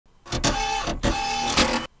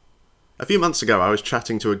A few months ago I was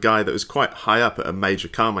chatting to a guy that was quite high up at a major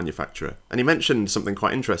car manufacturer, and he mentioned something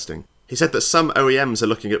quite interesting. He said that some OEMs are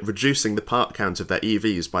looking at reducing the part count of their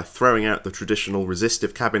EVs by throwing out the traditional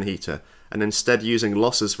resistive cabin heater and instead using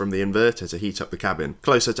losses from the inverter to heat up the cabin,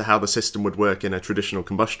 closer to how the system would work in a traditional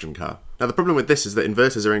combustion car. Now the problem with this is that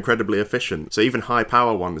inverters are incredibly efficient, so even high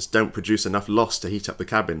power ones don't produce enough loss to heat up the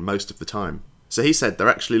cabin most of the time. So he said they're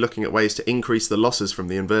actually looking at ways to increase the losses from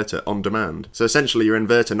the inverter on demand. So essentially your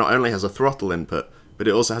inverter not only has a throttle input, but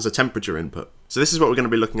it also has a temperature input. So this is what we're going to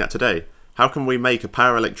be looking at today. How can we make a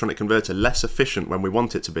power electronic converter less efficient when we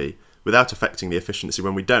want it to be, without affecting the efficiency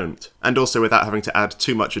when we don't, and also without having to add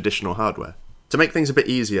too much additional hardware? To make things a bit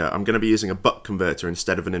easier, I'm going to be using a buck converter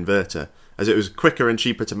instead of an inverter, as it was quicker and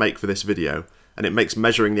cheaper to make for this video, and it makes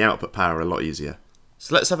measuring the output power a lot easier.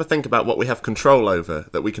 So let's have a think about what we have control over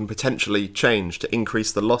that we can potentially change to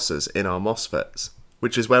increase the losses in our MOSFETs,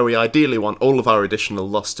 which is where we ideally want all of our additional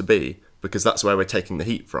loss to be, because that's where we're taking the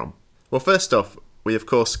heat from. Well, first off, we of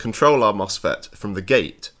course control our MOSFET from the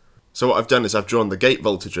gate. So what I've done is I've drawn the gate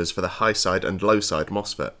voltages for the high side and low side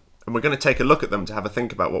MOSFET, and we're going to take a look at them to have a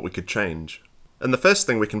think about what we could change. And the first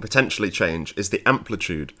thing we can potentially change is the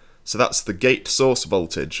amplitude, so that's the gate source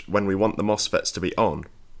voltage when we want the MOSFETs to be on.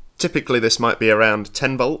 Typically this might be around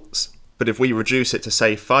 10 volts, but if we reduce it to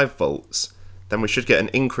say 5 volts, then we should get an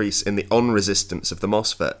increase in the on resistance of the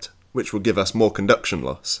MOSFET, which will give us more conduction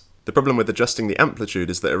loss. The problem with adjusting the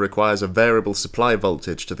amplitude is that it requires a variable supply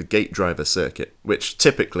voltage to the gate driver circuit, which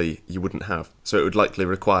typically you wouldn't have, so it would likely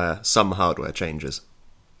require some hardware changes.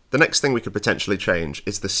 The next thing we could potentially change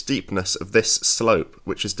is the steepness of this slope,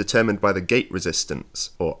 which is determined by the gate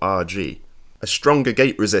resistance, or RG. A stronger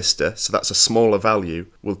gate resistor, so that's a smaller value,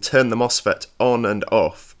 will turn the MOSFET on and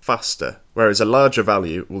off faster, whereas a larger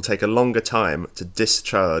value will take a longer time to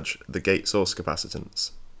discharge the gate source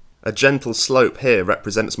capacitance. A gentle slope here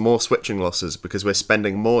represents more switching losses because we're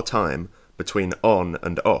spending more time between on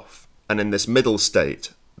and off, and in this middle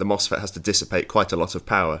state, the MOSFET has to dissipate quite a lot of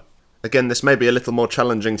power. Again, this may be a little more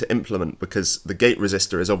challenging to implement because the gate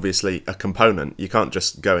resistor is obviously a component, you can't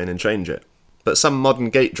just go in and change it. But some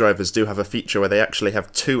modern gate drivers do have a feature where they actually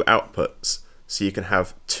have two outputs, so you can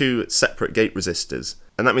have two separate gate resistors,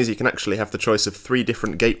 and that means you can actually have the choice of 3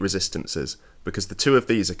 different gate resistances, because the 2 of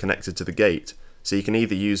these are connected to the gate, so you can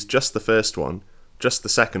either use just the first one, just the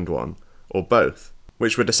second one, or both,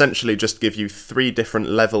 which would essentially just give you 3 different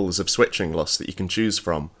levels of switching loss that you can choose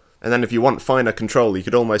from. And then if you want finer control, you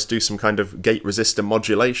could almost do some kind of gate resistor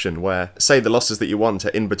modulation where, say the losses that you want are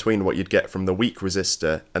in between what you'd get from the weak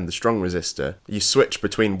resistor and the strong resistor. You switch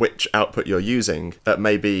between which output you're using at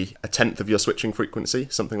maybe 1/10 of your switching frequency,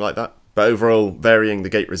 something like that. But overall, varying the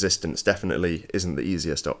gate resistance definitely isn't the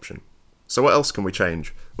easiest option. So what else can we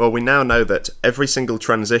change? Well, we now know that every single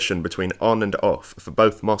transition between on and off for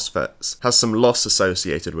both MOSFETs has some loss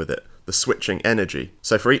associated with it, the switching energy.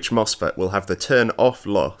 So for each MOSFET we'll have the turn off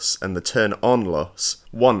loss and the turn on loss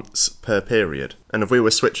once per period. And if we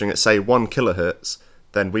were switching at say 1 kHz,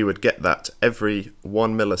 then we would get that every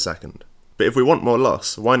 1 millisecond. But if we want more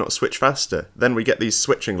loss, why not switch faster? Then we get these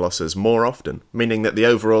switching losses more often, meaning that the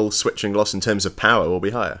overall switching loss in terms of power will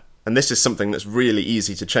be higher. And this is something that's really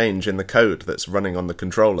easy to change in the code that's running on the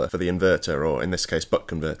controller for the inverter, or in this case buck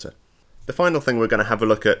converter. The final thing we're going to have a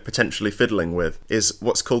look at potentially fiddling with is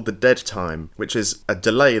what's called the dead time, which is a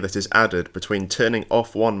delay that is added between turning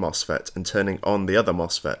off one MOSFET and turning on the other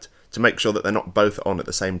MOSFET to make sure that they're not both on at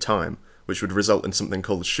the same time, which would result in something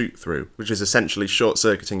called shoot-through, which is essentially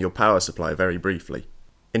short-circuiting your power supply very briefly.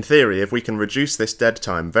 In theory, if we can reduce this dead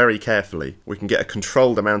time very carefully, we can get a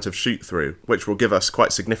controlled amount of shoot-through, which will give us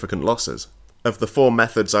quite significant losses. Of the 4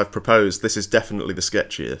 methods I've proposed, this is definitely the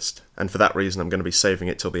sketchiest, and for that reason I'm going to be saving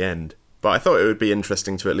it till the end. But I thought it would be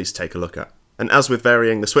interesting to at least take a look at. And as with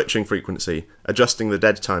varying the switching frequency, adjusting the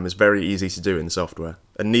dead time is very easy to do in software,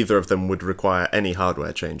 and neither of them would require any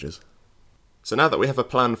hardware changes. So now that we have a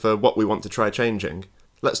plan for what we want to try changing,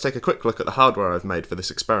 let's take a quick look at the hardware I've made for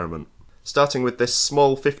this experiment. Starting with this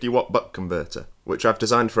small 50-watt buck converter, which I've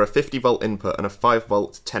designed for a 50-volt input and a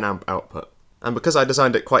 5-volt 10-amp output. And because I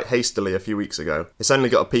designed it quite hastily a few weeks ago, it's only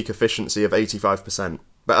got a peak efficiency of 85%.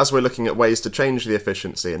 But as we're looking at ways to change the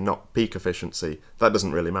efficiency and not peak efficiency, that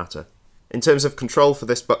doesn't really matter. In terms of control for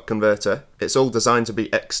this buck converter, it's all designed to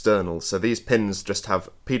be external, so these pins just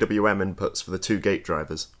have PWM inputs for the 2 gate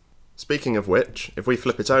drivers. Speaking of which, if we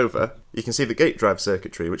flip it over, you can see the gate drive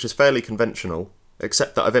circuitry, which is fairly conventional,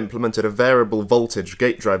 except that I've implemented a variable voltage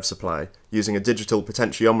gate drive supply using a digital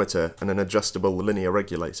potentiometer and an adjustable linear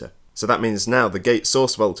regulator. So that means now the gate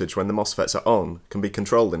source voltage when the MOSFETs are on can be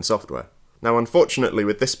controlled in software. Now unfortunately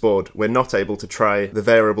with this board we're not able to try the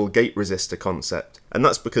variable gate resistor concept, and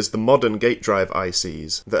that's because the modern gate drive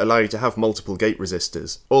ICs that allow you to have multiple gate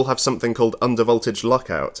resistors all have something called undervoltage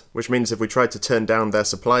lockout, which means if we tried to turn down their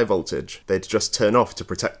supply voltage, they'd just turn off to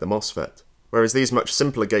protect the MOSFET. Whereas these much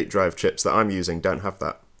simpler gate drive chips that I'm using don't have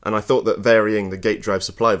that, and I thought that varying the gate drive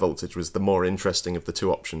supply voltage was the more interesting of the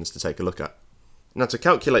two options to take a look at. Now to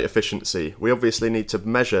calculate efficiency, we obviously need to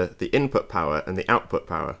measure the input power and the output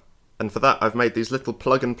power. And for that I've made these little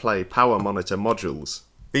plug-and-play power monitor modules.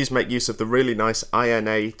 These make use of the really nice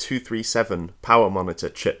INA237 power monitor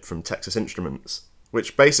chip from Texas Instruments,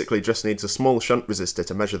 which basically just needs a small shunt resistor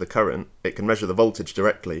to measure the current, it can measure the voltage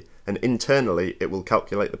directly, and internally it will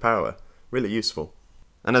calculate the power. Really useful.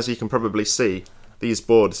 And as you can probably see, these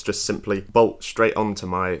boards just simply bolt straight onto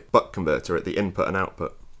my buck converter at the input and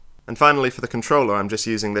output. And finally for the controller I'm just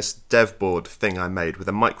using this dev board thing I made with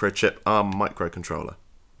a microchip ARM microcontroller.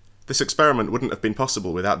 This experiment wouldn't have been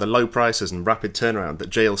possible without the low prices and rapid turnaround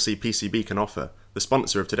that JLCPCB can offer, the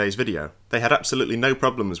sponsor of today's video. They had absolutely no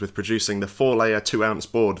problems with producing the 4-layer 2-ounce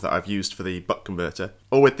board that I've used for the buck converter,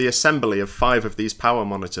 or with the assembly of 5 of these power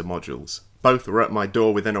monitor modules. Both were at my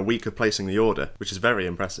door within a week of placing the order, which is very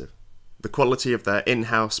impressive. The quality of their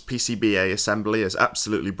in-house PCBA assembly is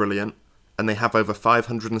absolutely brilliant, and they have over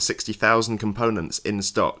 560,000 components in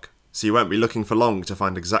stock, so you won't be looking for long to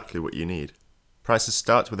find exactly what you need. Prices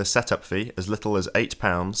start with a setup fee as little as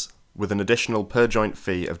 £8, with an additional per joint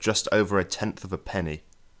fee of just over a tenth of a penny.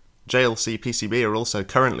 JLCPCB are also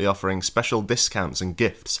currently offering special discounts and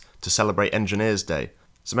gifts to celebrate Engineers Day,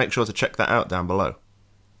 so make sure to check that out down below.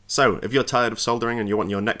 So, if you're tired of soldering and you want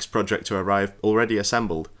your next project to arrive already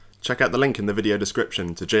assembled, check out the link in the video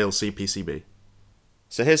description to JLCPCB.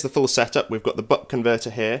 So here's the full setup. We've got the buck converter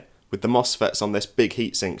here, with the MOSFETs on this big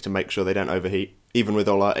heatsink to make sure they don't overheat, even with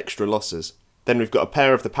all our extra losses. Then we've got a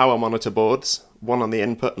pair of the power monitor boards, one on the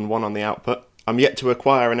input and one on the output. I'm yet to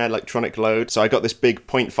acquire an electronic load, so I got this big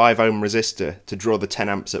 0.5 ohm resistor to draw the 10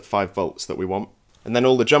 amps at 5 volts that we want. And then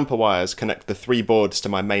all the jumper wires connect the 3 boards to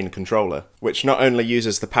my main controller, which not only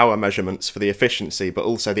uses the power measurements for the efficiency, but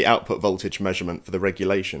also the output voltage measurement for the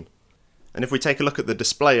regulation. And if we take a look at the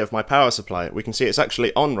display of my power supply, we can see it's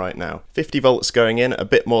actually on right now. 50 volts going in, a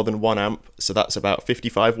bit more than 1 amp, so that's about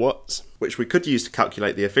 55 watts, which we could use to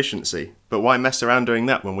calculate the efficiency. But why mess around doing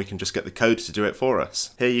that when we can just get the code to do it for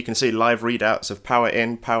us? Here you can see live readouts of power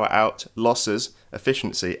in, power out, losses,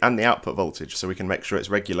 efficiency, and the output voltage, so we can make sure it's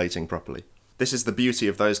regulating properly. This is the beauty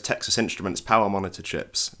of those Texas Instruments power monitor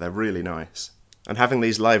chips. They're really nice. And having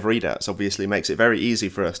these live readouts obviously makes it very easy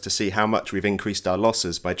for us to see how much we've increased our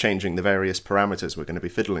losses by changing the various parameters we're going to be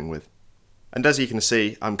fiddling with. And as you can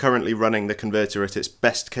see, I'm currently running the converter at its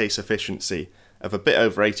best case efficiency of a bit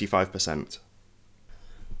over 85%.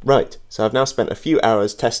 Right, so I've now spent a few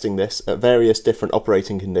hours testing this at various different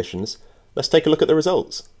operating conditions. Let's take a look at the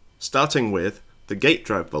results. Starting with the gate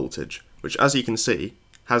drive voltage, which as you can see,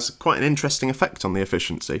 has quite an interesting effect on the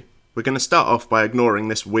efficiency. We're going to start off by ignoring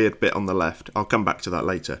this weird bit on the left. I'll come back to that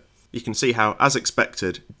later. You can see how, as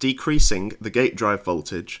expected, decreasing the gate drive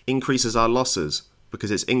voltage increases our losses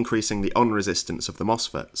because it's increasing the on resistance of the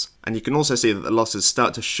MOSFETs. And you can also see that the losses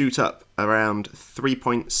start to shoot up around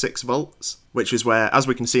 3.6 volts, which is where, as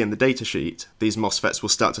we can see in the datasheet, these MOSFETs will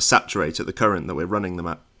start to saturate at the current that we're running them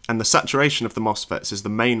at. And the saturation of the MOSFETs is the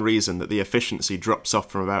main reason that the efficiency drops off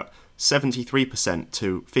from about 73%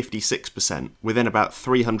 to 56% within about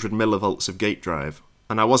 300 millivolts of gate drive.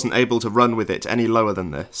 And I wasn't able to run with it any lower than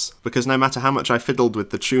this, because no matter how much I fiddled with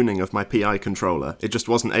the tuning of my PI controller, it just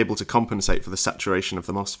wasn't able to compensate for the saturation of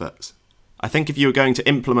the MOSFETs. I think if you were going to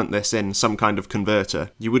implement this in some kind of converter,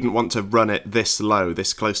 you wouldn't want to run it this low,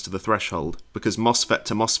 this close to the threshold, because MOSFET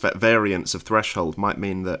to MOSFET variance of threshold might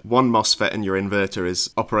mean that one MOSFET in your inverter is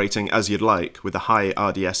operating as you'd like with a high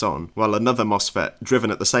RDS on, while another MOSFET driven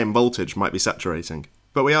at the same voltage might be saturating.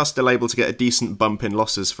 But we are still able to get a decent bump in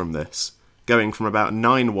losses from this, going from about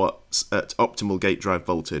 9 watts at optimal gate drive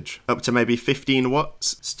voltage, up to maybe 15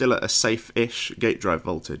 watts, still at a safe-ish gate drive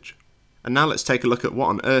voltage. And now let's take a look at what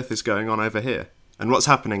on earth is going on over here. And what's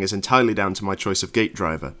happening is entirely down to my choice of gate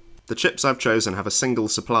driver. The chips I've chosen have a single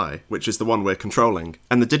supply, which is the one we're controlling,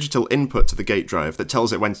 and the digital input to the gate drive that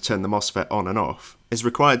tells it when to turn the MOSFET on and off is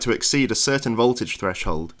required to exceed a certain voltage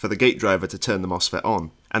threshold for the gate driver to turn the MOSFET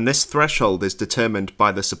on. And this threshold is determined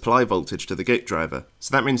by the supply voltage to the gate driver.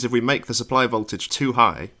 So that means if we make the supply voltage too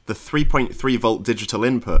high, the 3.3 volt digital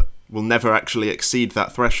input will never actually exceed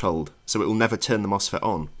that threshold, so it will never turn the MOSFET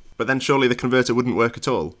on. But then surely the converter wouldn't work at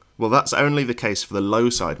all. Well, that's only the case for the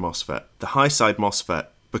low side MOSFET. The high side MOSFET,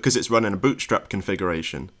 because it's run in a bootstrap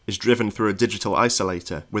configuration, is driven through a digital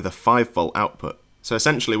isolator with a 5 volt output. So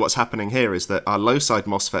essentially what's happening here is that our low side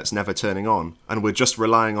MOSFET's never turning on, and we're just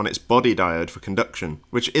relying on its body diode for conduction,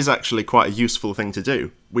 which is actually quite a useful thing to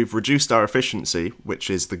do. We've reduced our efficiency, which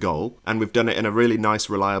is the goal, and we've done it in a really nice,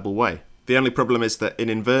 reliable way. The only problem is that in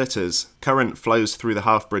inverters, current flows through the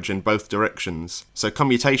half bridge in both directions, so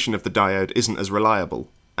commutation of the diode isn't as reliable.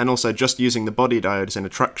 And also just using the body diodes in a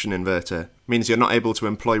traction inverter means you're not able to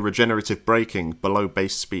employ regenerative braking below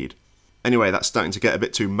base speed. Anyway, that's starting to get a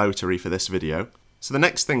bit too motory for this video. So the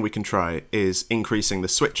next thing we can try is increasing the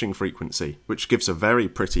switching frequency, which gives a very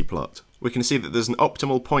pretty plot. We can see that there's an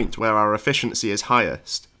optimal point where our efficiency is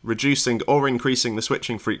highest. Reducing or increasing the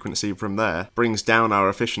switching frequency from there brings down our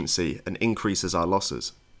efficiency and increases our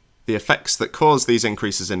losses. The effects that cause these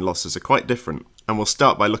increases in losses are quite different, and we'll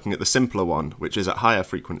start by looking at the simpler one, which is at higher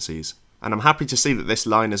frequencies. And I'm happy to see that this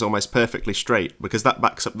line is almost perfectly straight, because that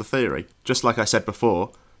backs up the theory. Just like I said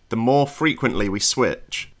before, the more frequently we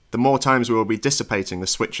switch, the more times we will be dissipating the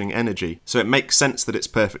switching energy, so it makes sense that it's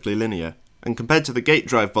perfectly linear. And compared to the gate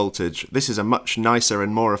drive voltage, this is a much nicer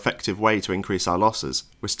and more effective way to increase our losses.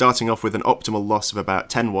 We're starting off with an optimal loss of about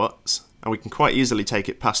 10 watts, and we can quite easily take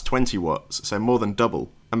it past 20 watts, so more than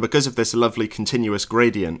double. And because of this lovely continuous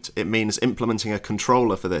gradient, it means implementing a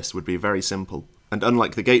controller for this would be very simple. And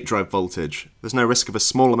unlike the gate drive voltage, there's no risk of a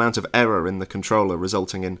small amount of error in the controller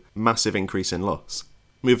resulting in massive increase in loss.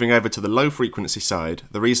 Moving over to the low frequency side,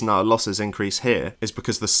 the reason our losses increase here is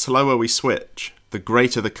because the slower we switch, the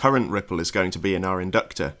greater the current ripple is going to be in our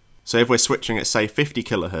inductor. So if we're switching at say 50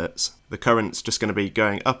 kHz, the current's just going to be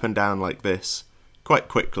going up and down like this, quite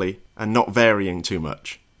quickly, and not varying too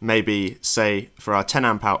much. Maybe, say, for our 10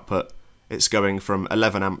 amp output, it's going from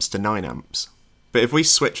 11 amps to 9 amps. But if we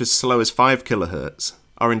switch as slow as 5 kHz,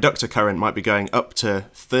 our inductor current might be going up to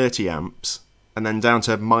 30 amps, and then down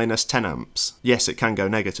to minus 10 amps. Yes, it can go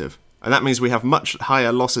negative. And that means we have much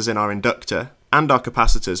higher losses in our inductor, and our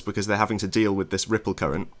capacitors because they're having to deal with this ripple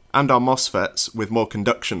current, and our MOSFETs with more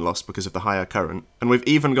conduction loss because of the higher current, and we've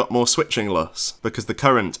even got more switching loss because the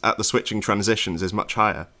current at the switching transitions is much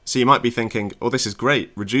higher. So you might be thinking, oh, this is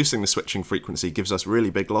great, reducing the switching frequency gives us really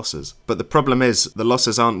big losses. But the problem is, the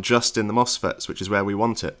losses aren't just in the MOSFETs, which is where we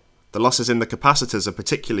want it. The losses in the capacitors are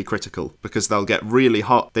particularly critical because they'll get really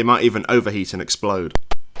hot, they might even overheat and explode.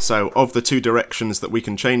 So of the two directions that we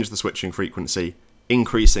can change the switching frequency,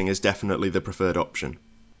 increasing is definitely the preferred option.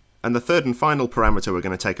 And the third and final parameter we're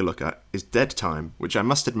going to take a look at is dead time, which I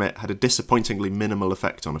must admit had a disappointingly minimal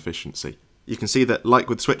effect on efficiency. You can see that, like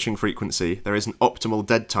with switching frequency, there is an optimal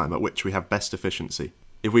dead time at which we have best efficiency.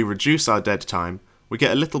 If we reduce our dead time, we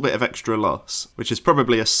get a little bit of extra loss, which is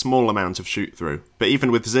probably a small amount of shoot through. But even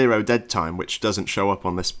with zero dead time, which doesn't show up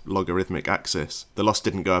on this logarithmic axis, the loss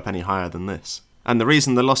didn't go up any higher than this. And the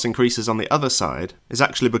reason the loss increases on the other side is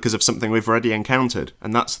actually because of something we've already encountered,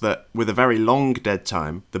 and that's that with a very long dead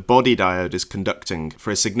time, the body diode is conducting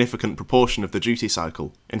for a significant proportion of the duty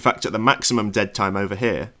cycle. In fact, at the maximum dead time over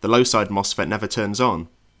here, the low side MOSFET never turns on,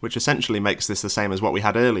 which essentially makes this the same as what we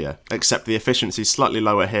had earlier, except the efficiency is slightly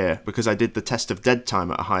lower here because I did the test of dead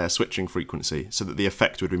time at a higher switching frequency so that the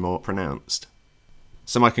effect would be more pronounced.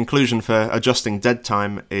 So my conclusion for adjusting dead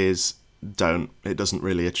time is don't. It doesn't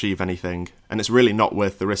really achieve anything, and it's really not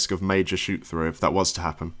worth the risk of major shoot through if that was to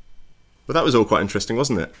happen. But that was all quite interesting,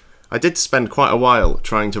 wasn't it? I did spend quite a while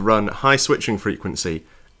trying to run high switching frequency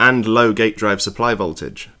and low gate drive supply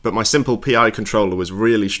voltage, but my simple PI controller was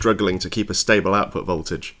really struggling to keep a stable output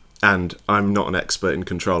voltage, and I'm not an expert in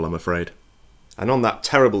control, I'm afraid. And on that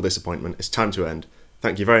terrible disappointment, it's time to end.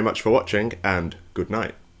 Thank you very much for watching, and good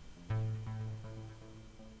night.